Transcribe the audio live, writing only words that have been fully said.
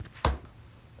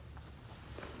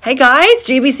Hey guys,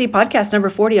 GBC podcast number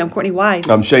 40. I'm Courtney Wise.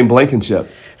 I'm Shane Blankenship.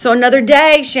 So another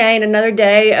day, Shane, another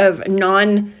day of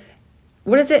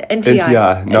what is it?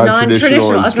 NTI,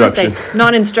 non-traditional I was going to say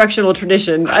non-instructional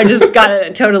tradition. I just got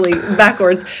it totally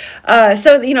backwards.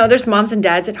 So, there's moms and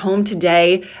dads at home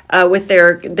today with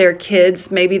their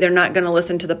kids. Maybe they're not going to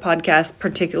listen to the podcast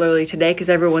particularly today because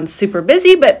everyone's super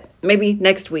busy, but maybe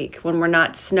next week when we're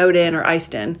not snowed in or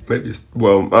iced in. Maybe.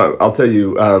 Well, I'll tell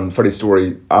you a funny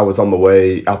story. I was on the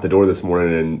way out the door this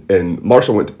morning, and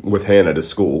Marshall went with Hannah to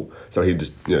school. So he'd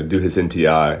just do his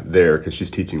NTI there because she's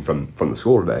teaching from the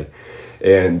school today.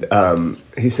 And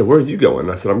he said, "Where are you going?"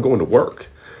 And I said, "I'm going to work."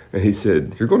 And he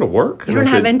said, "You're going to work?" You don't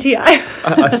have NTI?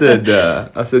 I said,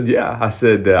 "Yeah." I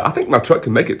said, "I think my truck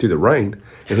can make it through the rain."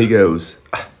 And he goes,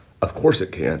 "Of course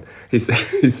it can." He said,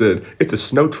 "It's a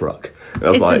snow truck." And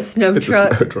I was a snow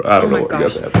truck. I don't know what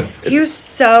you got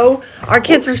that. Our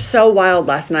kids were so wild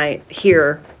last night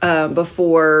here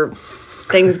before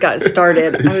things got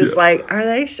started. I was like, are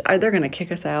they going to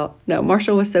kick us out? No,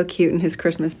 Marshall was so cute in his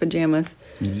Christmas pajamas.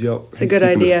 Yep. It's a good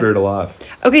idea. The spirit alive.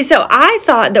 Okay, so I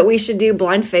thought that we should do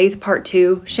Blind Faith Part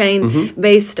 2, Shane,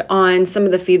 based on some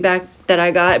of the feedback that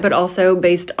I got, but also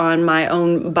based on my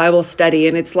own Bible study.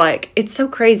 And it's so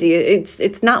crazy.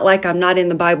 It's not like I'm not in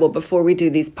the Bible before we do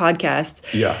these podcasts.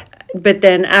 Yeah. But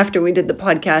then after we did the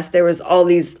podcast, there was all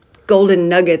these golden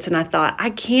nuggets, and I thought,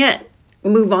 I can't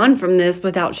move on from this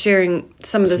without sharing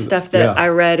some of the stuff that I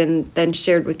read and then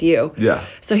shared with you. Yeah.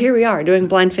 So here we are doing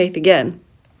Blind Faith again.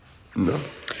 No.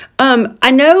 I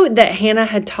know that Hannah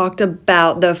had talked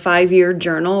about the 5-year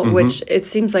journal, which it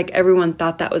seems like everyone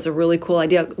thought that was a really cool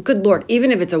idea. Good Lord,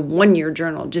 even if it's a 1-year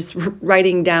journal, just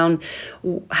writing down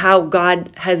how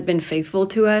God has been faithful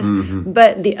to us.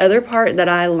 But the other part that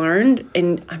I learned,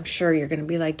 and I'm sure you're going to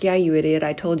be like, yeah, you idiot,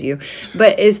 I told you,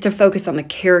 but is to focus on the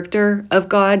character of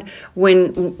God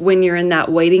when you're in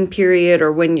that waiting period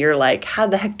or when you're like, how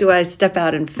the heck do I step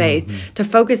out in faith? To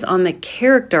focus on the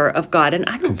character of God. And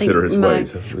I don't Consider think his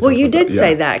ways. Well, you did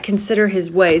say that, consider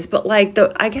his ways, but I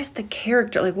guess the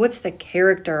character, what's the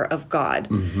character of God?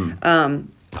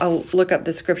 I'll look up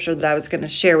the scripture that I was going to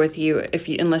share with you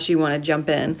unless you want to jump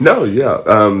in. No, yeah.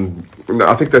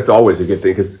 I think that's always a good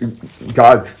thing because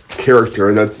God's character,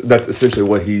 and that's essentially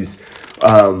what he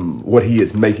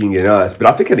is making in us. But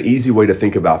I think an easy way to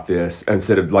think about this,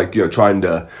 instead of trying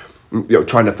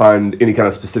to find any kind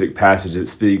of specific passage that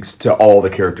speaks to all the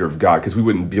character of God, because we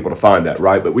wouldn't be able to find that,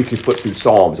 right? But we could flip through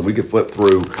Psalms, and we could flip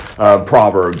through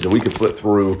Proverbs, and we could flip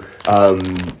through,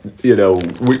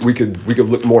 we could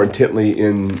look more intently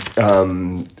in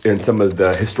some of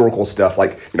the historical stuff,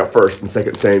 like 1st and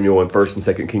 2nd Samuel and 1st and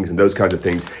 2nd Kings and those kinds of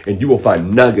things, and you will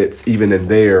find nuggets even in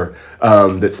there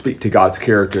that speak to God's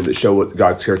character and that show what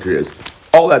God's character is.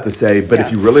 All that to say, but if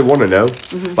you really want to know,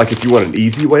 if you want an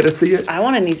easy way to see it, I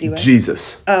want an easy way.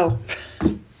 Jesus. Oh,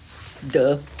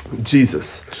 duh.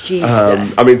 Jesus.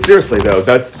 Jesus. Seriously though,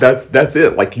 that's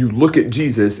it. Like, you look at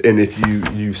Jesus, and if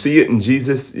you see it in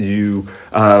Jesus, you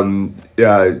know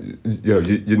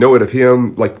it of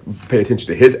him. Like, pay attention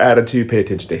to his attitude, pay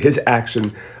attention to his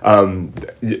action.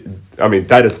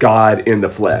 That is God in the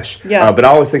flesh. Yeah. But I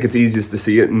always think it's easiest to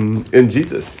see it in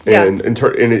Jesus, and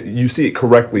you see it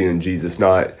correctly in Jesus,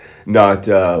 not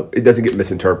it doesn't get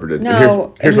misinterpreted.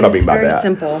 No, and here's what I mean by It's that.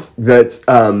 very simple. That's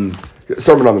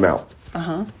Sermon on the Mount.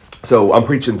 So I'm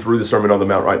preaching through the Sermon on the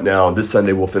Mount right now. This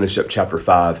Sunday we'll finish up chapter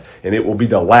 5, and it will be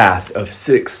the last of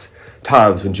 6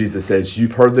 times when Jesus says,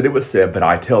 "You've heard that it was said, but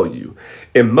I tell you."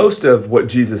 And most of what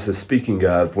Jesus is speaking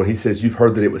of when he says, "You've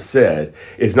heard that it was said,"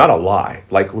 is not a lie.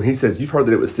 Like when he says, "You've heard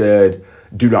that it was said,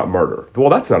 do not murder."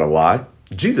 Well, that's not a lie.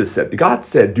 God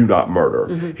said, "Do not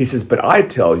murder." He says, "But I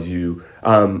tell you,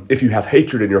 if you have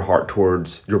hatred in your heart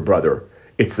towards your brother,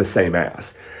 it's the same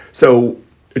as." So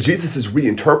Jesus is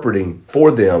reinterpreting for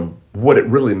them what it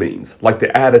really means, like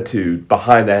the attitude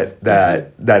behind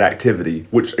that activity,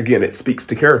 which again, it speaks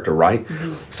to character, right?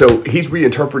 So he's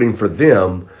reinterpreting for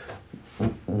them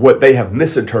what they have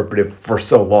misinterpreted for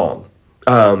so long.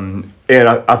 And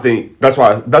I think that's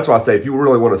why I say, if you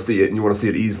really want to see it and you want to see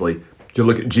it easily, you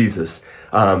look at Jesus,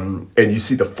 and you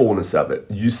see the fullness of it.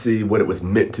 You see what it was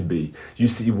meant to be. You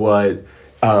see what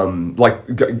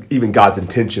even God's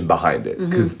intention behind it.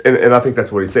 And I think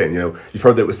that's what he's saying. You've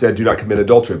heard that it was said, "Do not commit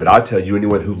adultery," but I tell you,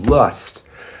 anyone who lusts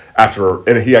after,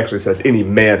 and he actually says, any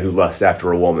man who lusts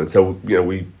after a woman. So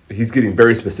he's getting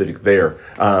very specific there,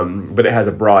 but it has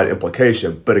a broad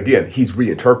implication. But again, he's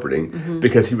reinterpreting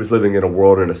because he was living in a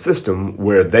world and a system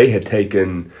where they had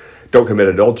taken "don't commit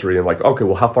adultery" and okay,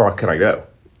 well, how far can I go?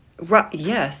 Right,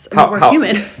 yes, we're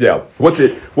human. Yeah. What's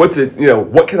it?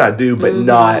 What can I do, but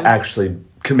not actually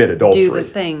commit adultery. Do the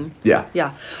thing. Yeah.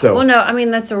 Yeah. So, well, no, I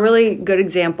mean, that's a really good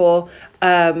example.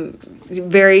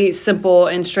 Very simple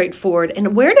and straightforward.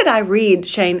 And where did I read,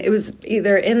 Shane? It was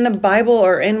either in the Bible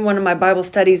or in one of my Bible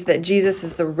studies that Jesus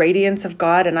is the radiance of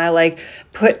God. And I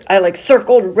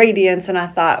circled radiance and I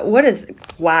thought,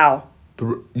 wow.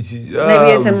 Maybe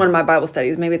it's in one of my Bible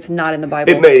studies. Maybe it's not in the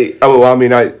Bible. It may.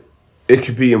 It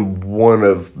could be in one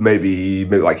of maybe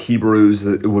like Hebrews.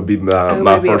 It would be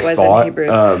my first thought. In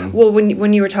Hebrews. Well,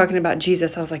 when you were talking about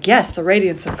Jesus, I was like, yes, the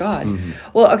radiance of God. Mm-hmm.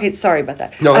 Well, okay, sorry about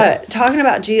that. No, talking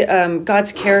about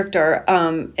God's character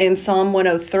in Psalm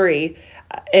 103,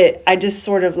 I just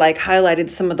sort of like highlighted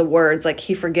some of the words, like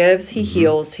he forgives, he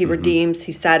heals, he redeems,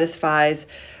 he satisfies.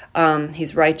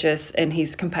 He's righteous and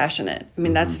he's compassionate. I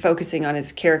mean, that's focusing on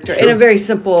his character in a very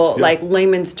simple, like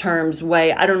layman's terms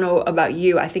way. I don't know about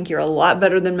you. I think you're a lot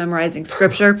better than memorizing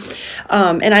scripture.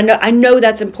 And I know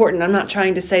that's important. I'm not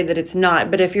trying to say that it's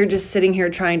not, but if you're just sitting here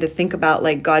trying to think about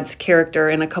like God's character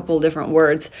in a couple of different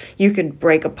words, you could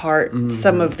break apart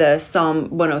some of the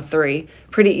Psalm 103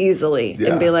 pretty easily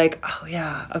and be like, oh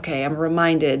yeah, okay, I'm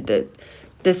reminded that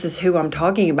this is who I'm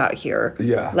talking about here.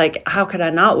 Yeah. Like, how could I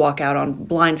not walk out on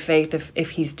blind faith if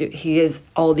he is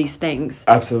all these things?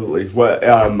 Absolutely. One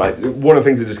of the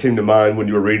things that just came to mind when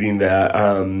you were reading that,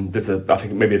 I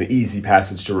think maybe an easy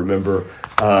passage to remember,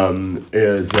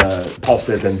 is Paul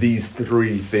says, and these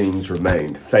three things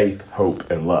remain: faith, hope,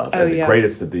 and love. And the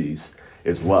greatest of these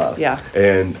is love. Yeah.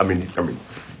 And I mean,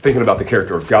 thinking about the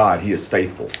character of God, he is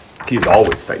faithful. He is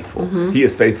always faithful. He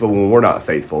is faithful when we're not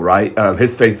faithful, right?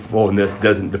 His faithfulness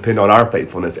doesn't depend on our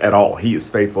faithfulness at all. He is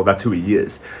faithful. That's who he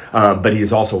is. But he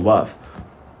is also love,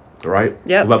 right?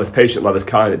 Yep. Love is patient. Love is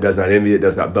kind. It does not envy. It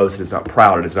does not boast. It is not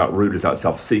proud. It is not rude. It is not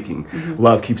self-seeking.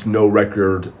 Love keeps no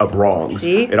record of wrongs.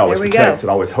 See? It always protects. It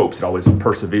always hopes. It always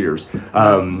perseveres.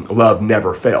 Love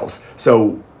never fails.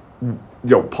 So,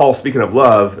 Paul speaking of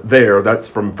love there, that's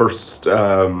from First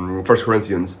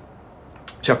Corinthians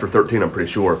chapter 13, I'm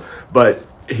pretty sure. But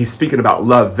he's speaking about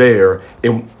love there,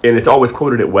 and it's always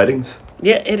quoted at weddings.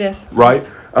 Yeah, it is. Right?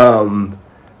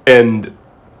 And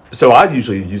so I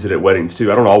usually use it at weddings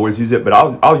too. I don't always use it, but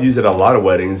I'll use it at a lot of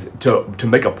weddings to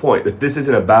make a point that this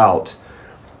isn't about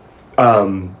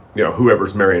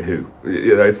whoever's marrying who.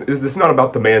 It's not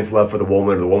about the man's love for the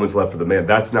woman or the woman's love for the man.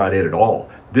 That's not it at all.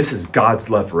 This is God's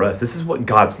love for us. This is what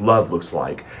God's love looks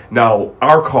like. Now,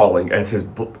 our calling as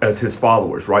his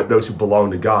followers, right, those who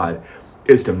belong to God,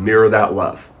 is to mirror that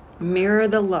love. Mirror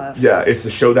the love. Yeah, it's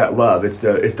to show that love. It's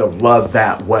to love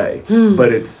that way.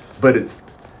 But it's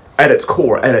at its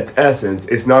core, at its essence,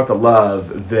 it's not the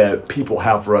love that people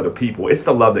have for other people. It's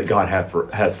the love that God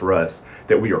has for us,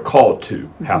 that we are called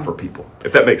to have for people,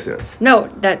 if that makes sense. No,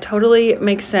 that totally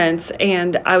makes sense.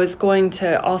 And I was going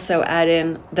to also add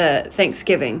in the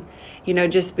Thanksgiving,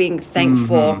 just being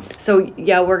thankful. So,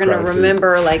 we're going to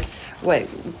remember like what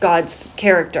God's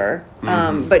character,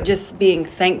 but just being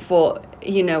thankful,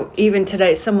 even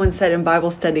today, someone said in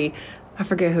Bible study, I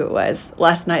forget who it was,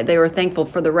 last night, they were thankful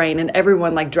for the rain, and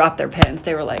everyone like dropped their pens.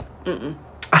 They were like,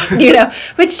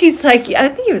 but she's like, I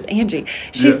think it was Angie.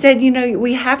 She said,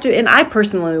 we have to, and I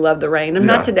personally love the rain. I'm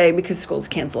not today because school's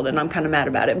canceled and I'm kind of mad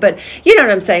about it, but you know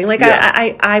what I'm saying? Like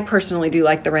I personally do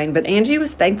like the rain, but Angie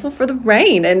was thankful for the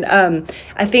rain. And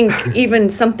I think even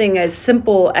something as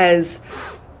simple as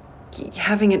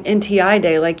having an NTI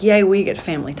day, like, yay, we get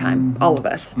family time, all of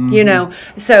us,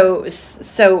 so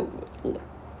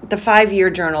the 5-year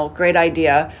journal, great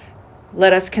idea.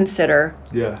 Let us consider,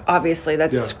 obviously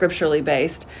that's scripturally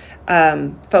based,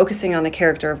 focusing on the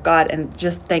character of God and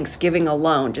just Thanksgiving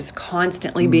alone, just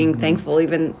constantly being thankful,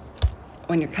 even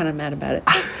when you're kind of mad about it.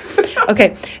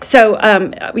 Okay, so,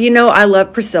 I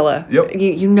love Priscilla. Yep.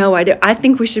 I do. I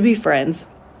think we should be friends.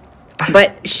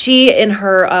 But she, in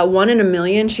her 1 in a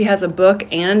Million, she has a book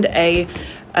and a,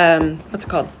 what's it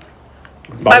called?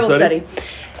 Bible study.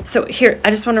 So here,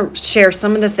 I just want to share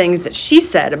some of the things that she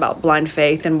said about blind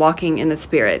faith and walking in the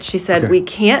Spirit. She said, we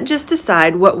can't just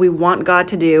decide what we want God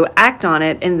to do, act on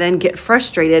it, and then get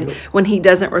frustrated when he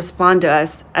doesn't respond to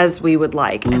us as we would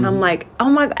like. And I'm like, oh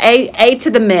my, A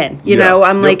to the men,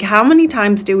 I'm like, how many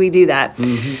times do we do that?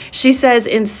 She says,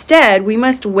 instead, we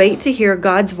must wait to hear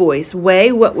God's voice,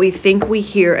 weigh what we think we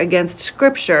hear against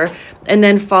Scripture, and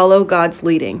then follow God's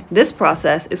leading. This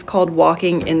process is called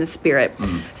walking in the Spirit.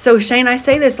 So Shane, I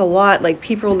say this a lot, like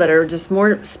people that are just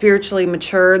more spiritually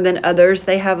mature than others,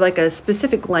 they have like a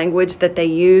specific language that they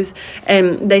use,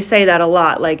 and they say that a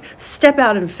lot, like step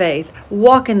out in faith,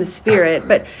 walk in the Spirit,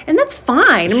 and that's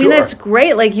fine. I mean, that's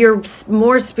great, like you're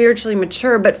more spiritually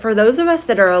mature, but for those of us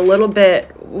that are a little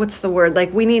bit what's the word?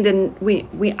 Like I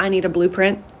need a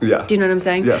blueprint. Yeah. Do you know what I'm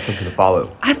saying? Yeah, something to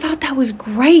follow. I thought that was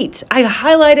great. I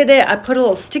highlighted it. I put a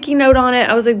little sticky note on it.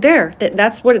 I was like,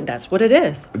 that's what it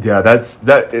is. Yeah,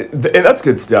 and that's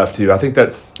good stuff too. I think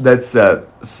that's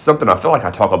something I feel like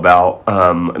I talk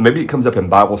about. Maybe it comes up in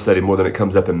Bible study more than it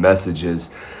comes up in messages.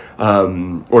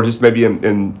 Or just maybe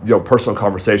in personal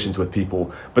conversations with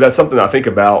people. But that's something I think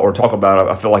about or talk about,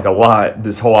 I feel like a lot,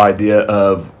 this whole idea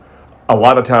of a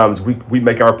lot of times we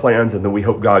make our plans and then we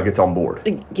hope God gets on board.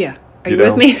 Yeah. Are you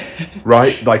with me?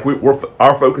 Right? Like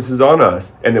our focus is on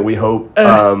us, and then we hope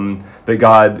that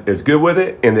God is good with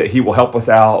it and that he will help us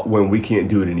out when we can't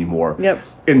do it anymore. Yep.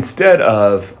 Instead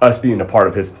of us being a part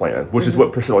of his plan, which is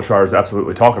what Priscilla Shirer is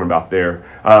absolutely talking about there.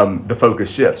 The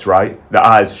focus shifts, right? The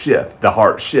eyes shift, the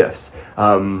heart shifts.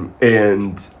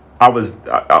 And I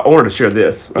wanted to share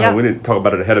this. Yeah. We didn't talk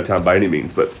about it ahead of time by any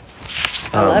means, but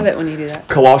I love it when you do that.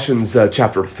 Colossians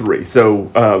chapter 3. So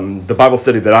the Bible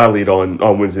study that I lead on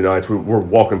Wednesday nights, we're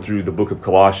walking through the book of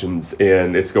Colossians,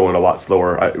 and it's going a lot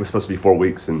slower. It was supposed to be 4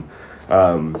 weeks, and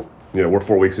we're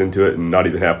 4 weeks into it and not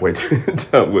even halfway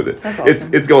done with it. That's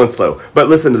awesome. It's going slow. But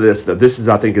listen to this, though. This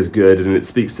I think is good, and it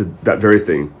speaks to that very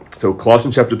thing. So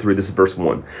Colossians chapter 3, this is verse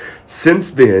 1.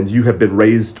 Since then you have been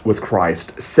raised with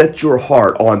Christ. Set your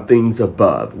heart on things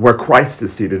above, where Christ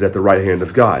is seated at the right hand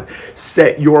of God.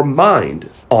 Set your mind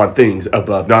on things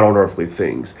above, not on earthly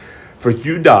things. For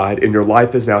you died, and your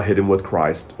life is now hidden with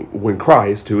Christ. When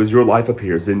Christ, who is your life,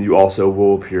 appears, then you also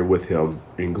will appear with him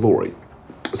in glory.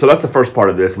 So that's the first part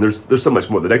of this, and there's so much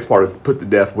more. The next part is put to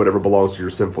death whatever belongs to your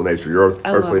sinful nature, your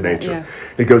earthly nature. Yeah.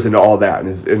 It goes into all that,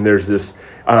 and there's this.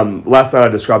 Last night I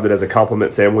described it as a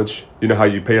compliment sandwich. You know how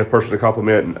you pay a person a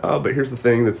compliment, and but here's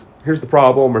the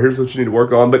problem, or here's what you need to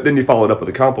work on. But then you follow it up with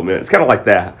a compliment. It's kind of like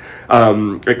that,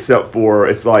 except for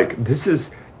it's like this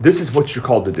is what you're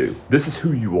called to do. This is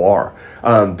who you are.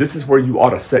 This is where you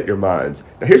ought to set your minds.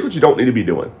 Now here's what you don't need to be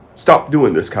doing. Stop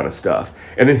doing this kind of stuff.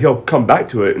 And then he'll come back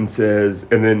to it and says,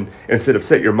 and then instead of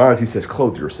set your minds, he says,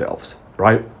 clothe yourselves,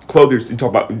 right? You're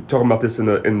talking about this in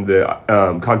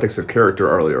the context of character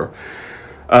earlier.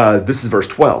 This is verse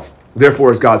 12.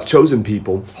 Therefore, as God's chosen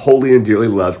people, holy and dearly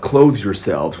loved, clothe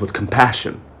yourselves with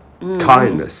compassion,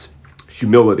 kindness,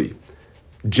 humility,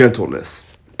 gentleness,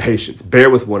 patience.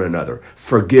 Bear with one another.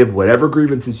 Forgive whatever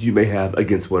grievances you may have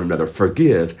against one another.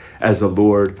 Forgive as the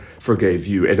Lord forgave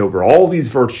you. And over all these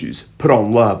virtues, put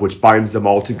on love, which binds them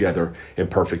all together in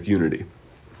perfect unity.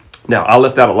 Now, I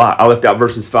left out a lot. I left out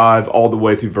verses 5 all the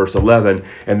way through verse 11,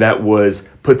 and that was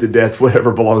put to death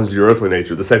whatever belongs to your earthly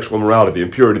nature, the sexual immorality, the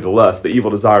impurity, the lust, the evil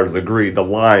desires, the greed, the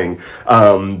lying,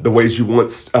 the ways you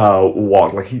once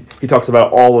walked. Like he talks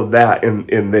about all of that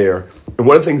in there. And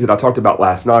one of the things that I talked about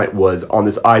last night was on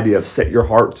this idea of set your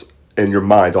hearts and your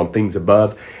minds on things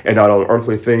above and not on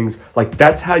earthly things. Like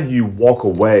that's how you walk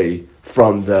away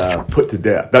from the put to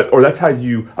death. That's how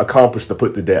you accomplish the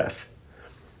put to death.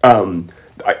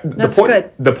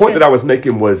 The point that I was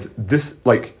making was this,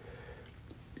 like,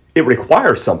 it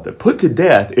requires something. Put to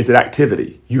death is an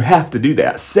activity. You have to do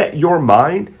that. Set your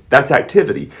mind, that's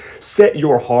activity. Set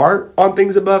your heart on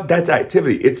things above, that's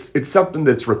activity. It's something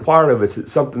that's required of us.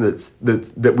 It's something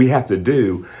that we have to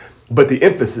do. But the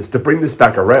emphasis, to bring this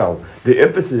back around, the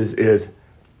emphasis is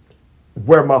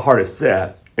where my heart is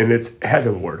set, and it's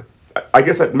heavenward. I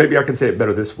guess maybe I can say it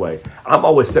better this way. I'm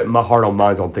always setting my heart on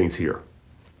minds on things here.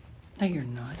 No, you're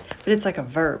not. But it's like a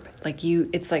verb.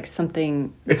 It's like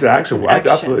something. It's an actual.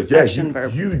 Absolutely. Yeah. Action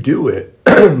verb. You do it.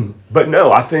 But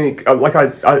no, I think, like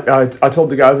I told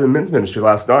the guys in the men's ministry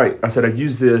last night, I said I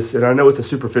use this, and I know it's a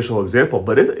superficial example,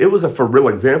 but it was a for real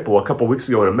example a couple weeks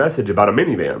ago in a message about a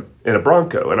minivan and a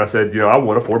Bronco. And I said, I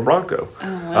want a Ford Bronco.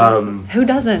 Oh, wow. Who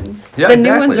doesn't? Yeah, the exactly.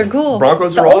 new ones are cool.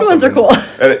 Broncos the are old awesome. ones are cool.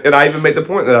 And I even made the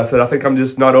point that I said, I think I'm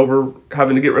just not over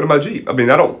having to get rid of my Jeep. I mean,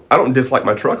 I don't dislike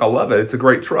my truck. I love it. It's a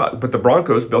great truck. But the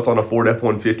Bronco's built on a Ford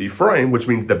F-150 frame, which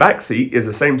means the back seat is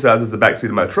the same size as the back seat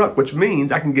of my truck, which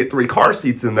means I can get 3 car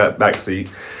seats in that back seat.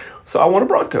 So I want a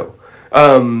Bronco.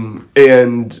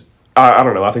 And I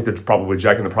don't know. I think they're probably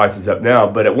jacking the prices up now.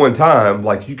 But at one time,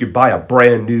 like, you could buy a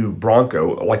brand new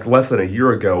Bronco, like less than a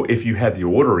year ago, if you had the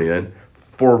order in,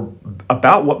 for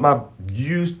about what my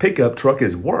used pickup truck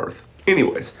is worth.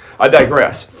 Anyways, I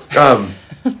digress.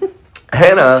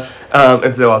 Hannah,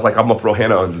 and so I was like, I'm going to throw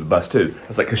Hannah under the bus too. I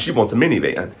was like, because she wants a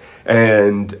minivan.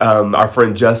 And our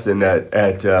friend Justin at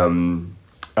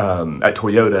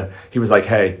Toyota, he was like,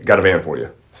 hey, got a van for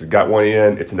you. So got one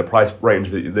in. It's in the price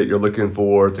range that you're looking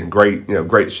for. It's in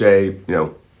great shape.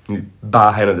 You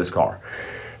buy Hannah this car.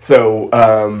 So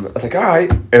I was like, all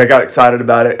right. And I got excited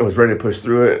about it and was ready to push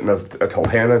through it. And I told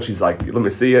Hannah, and she's like, let me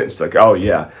see it. And she's like, oh,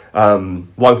 yeah.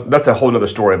 That's a whole other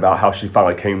story about how she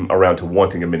finally came around to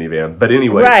wanting a minivan. But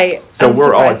anyways, right. So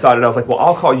we're all excited. I was like, well,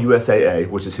 I'll call USAA,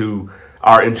 which is who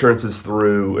our insurance is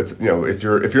through. It's, if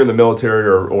you're in the military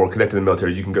or connected to the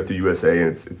military, you can go through USA,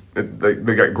 and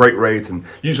they got great rates. And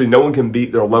usually no one can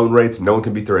beat their loan rates, and no one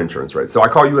can beat their insurance rates. So I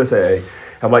call USAA.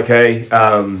 I'm like, hey,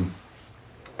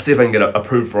 see if I can get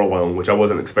approved for a loan, which I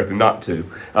wasn't expecting not to.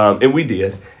 And we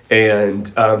did. And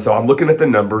so I'm looking at the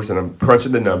numbers and I'm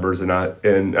crunching the numbers, and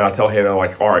I tell Hannah,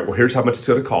 like, all right, well, here's how much it's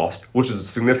going to cost, which is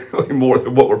significantly more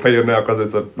than what we're paying now because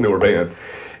it's a newer van.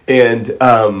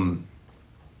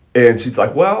 And she's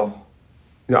like, well,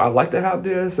 I'd like to have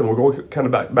this, and we're going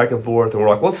kind of back and forth, and we're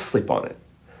like, let's sleep on it.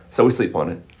 So we sleep on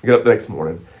it. We get up the next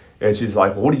morning. And she's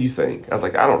like, well, what do you think? I was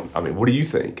like, what do you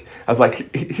think? I was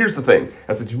like, here's the thing.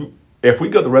 I said, if we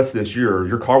go the rest of this year,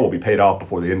 your car will be paid off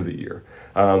before the end of the year.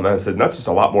 And I said, that's just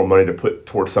a lot more money to put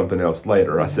towards something else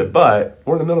later. I said, but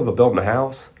we're in the middle of building a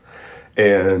house,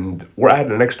 and we're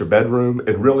adding an extra bedroom,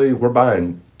 and really we're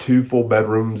buying 2 full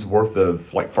bedrooms worth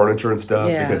of like furniture and stuff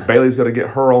because Bailey's going to get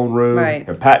her own room, right,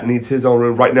 and Pat needs his own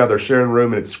room. Right now they're sharing a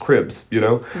room, and it's cribs,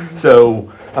 Mm-hmm.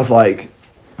 So I was like,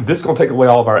 this is going to take away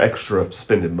all of our extra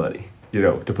spending money,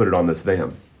 to put it on this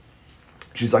van.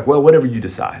 She's like, well, whatever you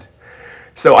decide.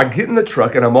 So I get in the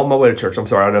truck, and I'm on my way to church. I'm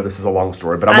sorry, I know this is a long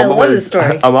story, but I'm on my way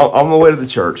to the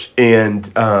church, and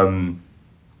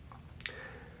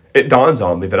it dawns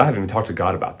on me that I haven't even talked to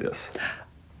God about this.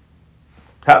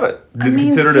 Haven't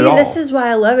considered it all. This is why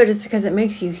I love it, just because it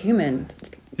makes you human.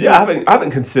 Yeah, I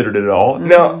haven't considered it at all. Mm-hmm.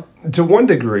 Now, to one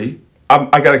degree,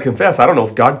 I got to confess, I don't know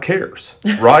if God cares,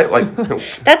 right? Like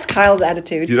that's Kyle's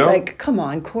attitude. He's like, come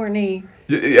on, Courtney.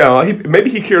 Maybe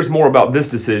he cares more about this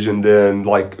decision than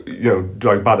do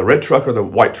I buy the red truck or the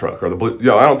white truck or the blue?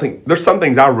 I don't think there's some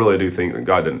things I really do think that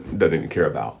God doesn't even care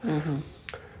about. Mm-hmm.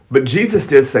 But Jesus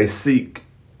did say, "Seek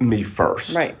me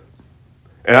first," right?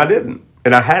 And I didn't,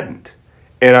 and I hadn't,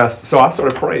 so I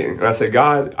started praying, and I said,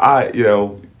 God, I'm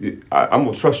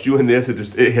gonna trust you in this.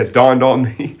 It has dawned on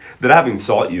me that I haven't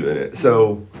sought you in it,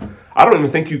 so. I don't even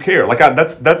think you care.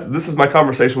 This is my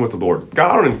conversation with the Lord.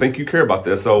 God, I don't even think you care about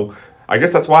this, so. I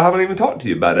guess that's why I haven't even talked to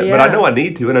you about it. Yeah. But I know I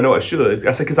need to, and I know I should.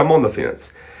 I said, because I'm on the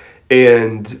fence.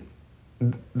 And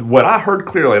what I heard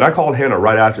clearly, and I called Hannah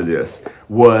right after this,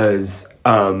 was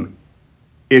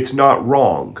it's not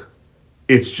wrong.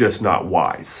 It's just not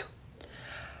wise.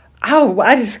 Oh,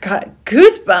 I just got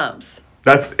goosebumps.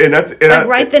 That's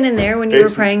right then and there when you were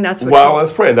praying. That's what. While I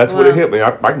was praying, that's what it hit me.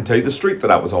 I can tell you the street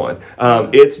that I was on.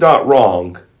 It's not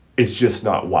wrong. It's just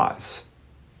not wise.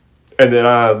 And then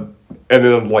I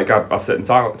sat in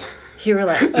silence. You were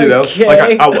like,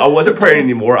 okay. I wasn't praying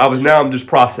anymore. I'm just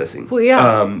processing. Well,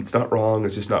 yeah. It's not wrong.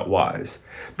 It's just not wise.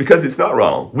 Because it's not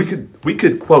wrong. We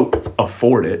could quote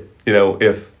afford it.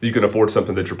 If you can afford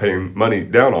something that you're paying money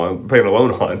down on, paying a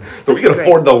loan on. So we can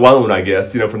afford the loan, I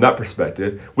guess. From that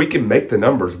perspective, we can make the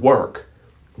numbers work,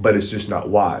 but it's just not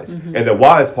wise. Mm-hmm. And the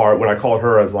wise part, when I called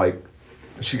her, I was like,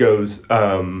 she goes,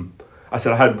 I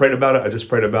said I hadn't prayed about it. I just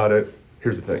prayed about it.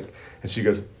 Here's the thing. And she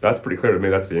goes, that's pretty clear to me.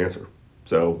 That's the answer.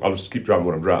 So I'll just keep driving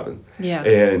what I'm driving. Yeah.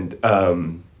 And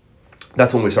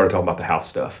that's when we started talking about the house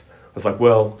stuff. I was like,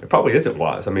 well, it probably isn't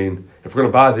wise. I mean, if we're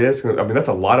going to buy this, that's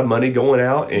a lot of money going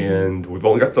out, and we've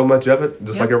only got so much of it,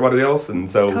 just like everybody else. And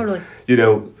so, totally.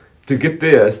 To get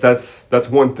this, that's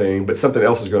one thing, but something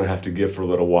else is going to have to give for a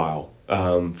little while,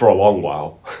 for a long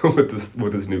while with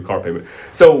this new car payment.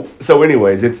 So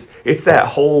anyways, it's that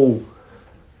whole.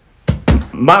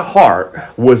 My heart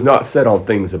was not set on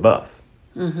things above.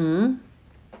 Mm-hmm.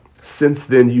 Since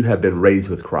then you have been raised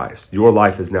with Christ. Your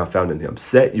life is now found in him.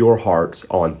 Set your hearts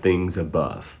on things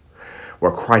above,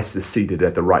 where Christ is seated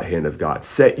at the right hand of God.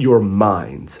 Set your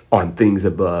minds on things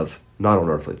above, not on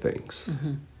earthly things.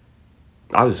 Mm-hmm.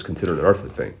 I was just considered an earthly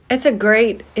thing. It's a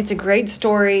great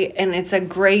story, and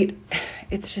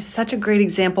it's just such a great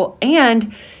example.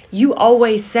 And you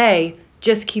always say,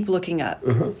 just keep looking up.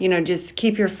 Mm-hmm. Just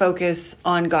keep your focus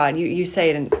on God. You say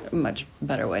it in a much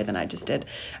better way than I just did.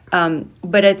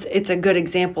 But it's a good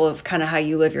example of kind of how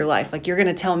you live your life. Like, you're going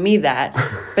to tell me that,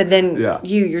 but then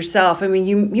you yourself,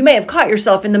 you may have caught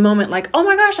yourself in the moment like, oh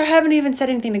my gosh, I haven't even said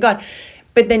anything to God.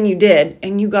 But then you did,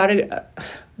 and you got a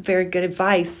very good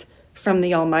advice from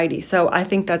the Almighty. So I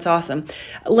think that's awesome.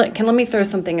 Let me throw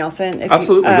something else in?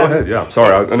 Absolutely. Go ahead. Yeah.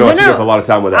 Sorry. I know I took up a lot of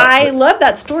time with that. I love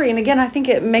that story. And again, I think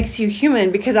it makes you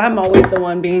human because I'm always the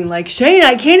one being like, Shane,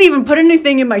 I can't even put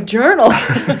anything in my journal.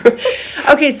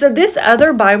 Okay. So this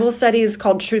other Bible study is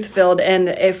called TRUTHFILLED. And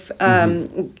if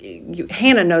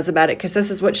Hannah knows about it, because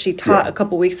this is what she taught a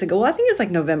couple weeks ago. Well, I think it's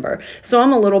like November. So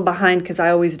I'm a little behind because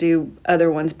I always do other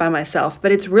ones by myself.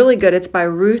 But it's really good. It's by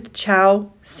Ruth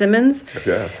Chou Simmons.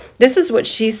 Yes. This is what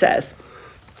she says.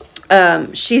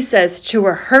 She says to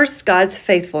rehearse God's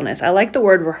faithfulness. I like the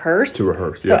word rehearse. To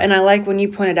rehearse, So, and I like when you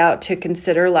pointed out to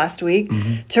consider last week.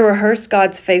 To rehearse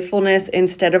God's faithfulness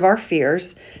instead of our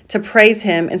fears. To praise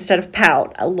Him instead of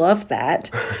pout. I love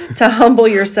that. To humble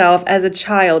yourself as a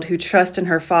child who trusts in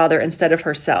her father instead of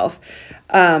herself.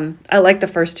 I like the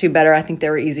first two better. I think they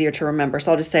were easier to remember.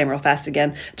 So I'll just say them real fast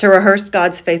again. To rehearse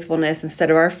God's faithfulness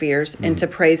instead of our fears, and to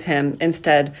praise Him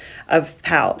instead of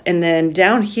pout. And then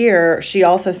down here, she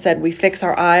also said we fix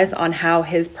our eyes on how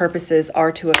His purposes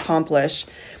are to accomplish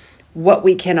what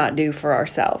we cannot do for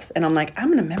ourselves. And I'm like, I'm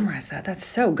going to memorize that. That's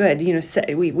so good. You know,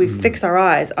 we fix our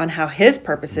eyes on how His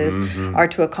purposes are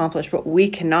to accomplish what we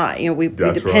cannot. You know, we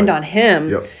depend on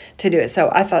Him to do it. So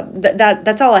I thought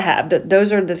that's all I have.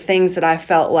 Those are the things that I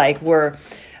felt like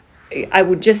I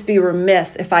would just be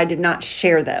remiss if I did not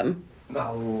share them. I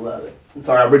love it.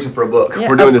 Sorry, I'm reaching for a book. Yeah,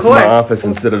 we're doing this in my office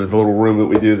instead of the little room that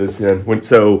we do this in.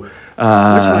 Which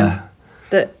one?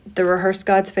 The rehearse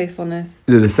God's faithfulness.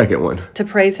 The second one. To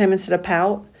praise Him instead of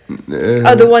pout.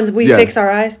 The ones we fix our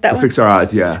eyes. That one. Fix our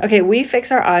eyes. Yeah. Okay, we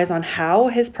fix our eyes on how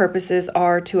His purposes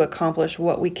are to accomplish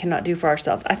what we cannot do for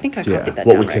ourselves. I think I copied that down.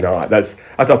 What we cannot.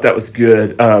 I thought that was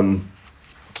good.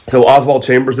 So Oswald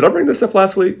Chambers. Did I bring this up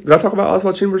last week? Did I talk about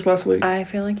Oswald Chambers last week? I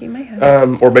feel like you may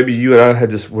have. Or maybe you and I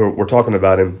had we're talking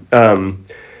about him.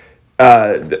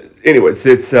 Anyways,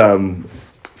 it's.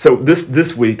 So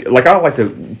this week, like I like to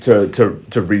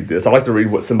read this. I like to read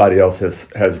what somebody else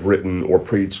has written or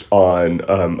preached on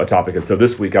a topic. And so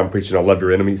this week I'm preaching on love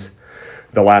your enemies,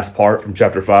 the last part from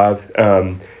chapter 5.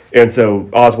 And so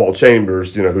Oswald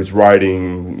Chambers, who's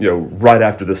writing, right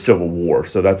after the Civil War.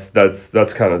 So that's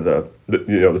kind of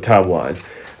the timeline.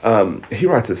 He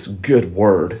writes this good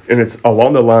word, and it's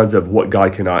along the lines of what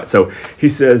God cannot. So he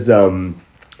says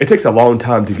it takes a long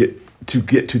time to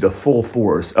get to the full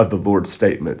force of the Lord's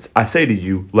statements. I say to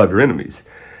you, love your enemies.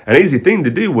 An easy thing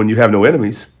to do when you have no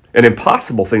enemies. An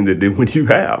impossible thing to do when you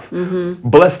have.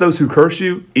 Bless those who curse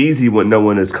you. Easy when no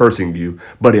one is cursing you,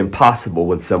 but impossible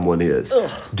when someone is.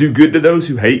 Do good to those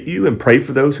who hate you and pray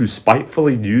for those who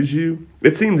spitefully use you.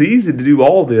 It seems easy to do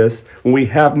all this when we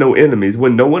have no enemies,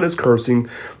 when no one is cursing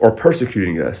or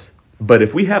persecuting us. But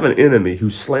if we have an enemy who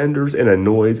slanders and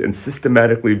annoys and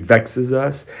systematically vexes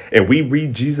us, and we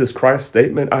read Jesus Christ's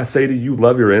statement, I say to you,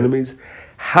 love your enemies,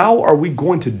 how are we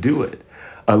going to do it?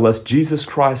 Unless Jesus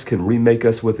Christ can remake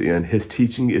us within, His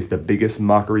teaching is the biggest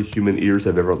mockery human ears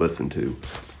have ever listened to.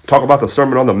 Talk about the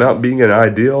Sermon on the Mount being an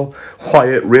ideal.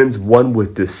 Why, it rends one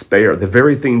with despair, the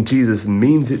very thing Jesus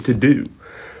means it to do.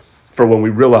 For when we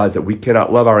realize that we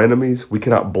cannot love our enemies, we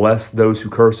cannot bless those who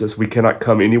curse us, we cannot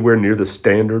come anywhere near the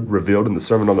standard revealed in the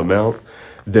Sermon on the Mount,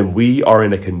 then we are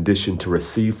in a condition to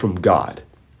receive from God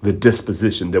the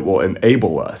disposition that will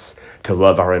enable us to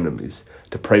love our enemies,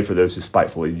 to pray for those who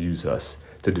spitefully use us,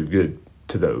 to do good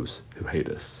to those who hate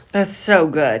us. That's so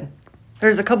good.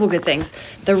 There's a couple good things.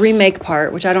 The remake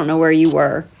part, which I don't know where you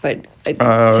were, but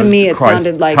to me it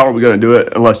sounded like... How are we going to do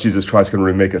it unless Jesus Christ can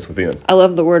remake us within? I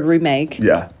love the word remake.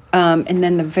 Yeah. And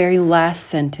then the very last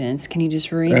sentence, can you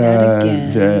just read that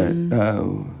again?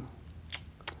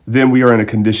 Then we are in a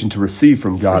condition to receive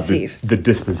from God the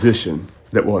disposition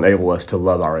that will enable us to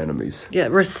love our enemies. Yeah,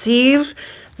 receive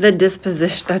the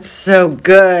disposition. That's so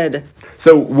good.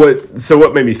 So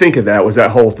what made me think of that was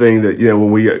that whole thing that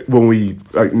when we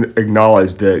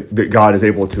acknowledge that God is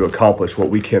able to accomplish what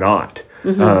we cannot,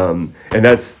 and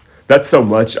that's so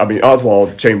much. I mean,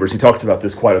 Oswald Chambers, he talks about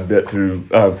this quite a bit through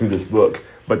this book.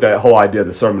 But that whole idea of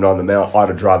the Sermon on the Mount ought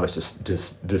to drive us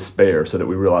to despair, so that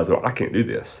we realize, I can't do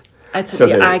this.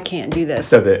 I can't do this.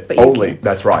 So that only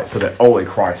that's right. So that only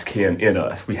Christ can in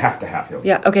us. We have to have Him.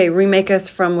 Yeah. Okay. Remake us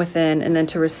from within, and then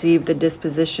to receive the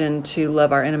disposition to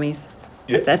love our enemies.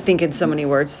 Yeah. I think in so many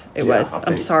words it was.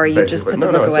 I'm sorry, you just put the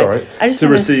book away. All right. I just to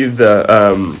receive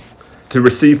to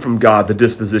receive from God the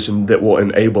disposition that will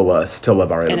enable us to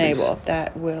love our enemies.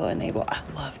 That will enable. I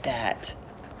love that.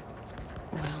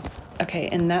 Well. Okay,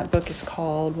 and that book is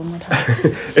called, one more time.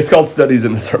 It's called Studies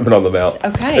in the Sermon on the Mount.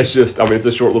 Okay. It's just, it's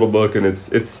a short little book, and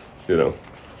it's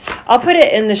I'll put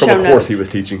it in the show notes. From a course he was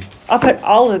teaching. I'll put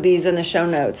all of these in the show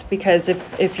notes, because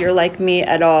if you're like me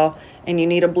at all and you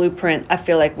need a blueprint, I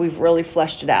feel like we've really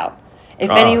fleshed it out. If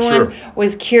anyone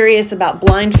was curious about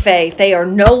blind faith, they are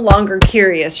no longer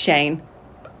curious, Shane.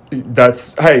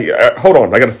 Hold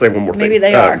on. I got to say one more thing. Maybe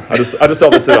they are. I just saw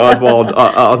this in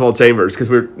Oswald Chambers, because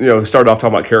we started off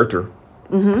talking about character.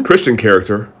 Mm-hmm. Christian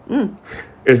character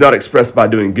is not expressed by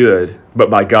doing good, but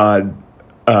by God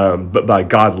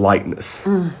likeness.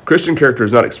 Christian character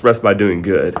is not expressed by doing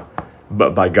good,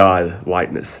 but by God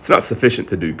likeness. It's not sufficient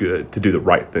to do good, to do the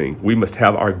right thing. We must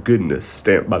have our goodness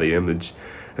stamped by the image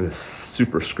and the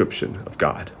superscription of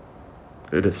God.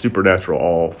 It is supernatural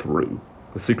all through.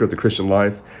 The secret of the Christian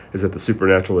life is that the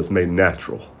supernatural is made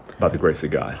natural by the grace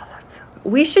of God.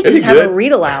 We should just have a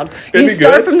read aloud. You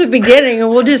start from the beginning, and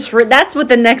we'll just that's what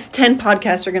the next 10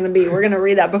 podcasts are going to be. We're going to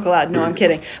read that book aloud. No, I'm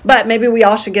kidding. But maybe we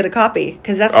all should get a copy,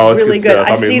 because that's really good.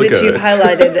 I see that you've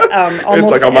highlighted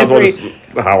almost it's like I might as well just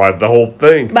highlight the whole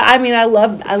thing. But I mean, I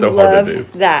love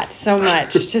that so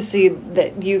much, to see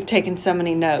that you've taken so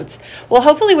many notes. Well,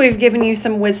 hopefully we've given you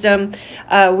some wisdom.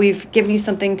 We've given you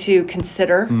something to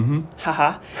consider,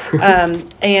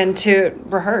 and to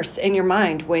rehearse in your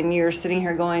mind when you're sitting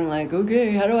here going like, okay,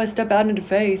 how do I step out into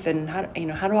faith, and how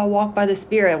do I walk by the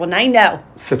Spirit? Well, now you know.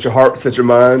 Set your heart, set your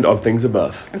mind on things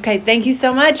above. Okay, thank you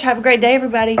so much. Have a great day,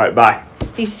 everybody. All right, bye.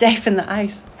 Be safe in the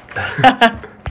ice.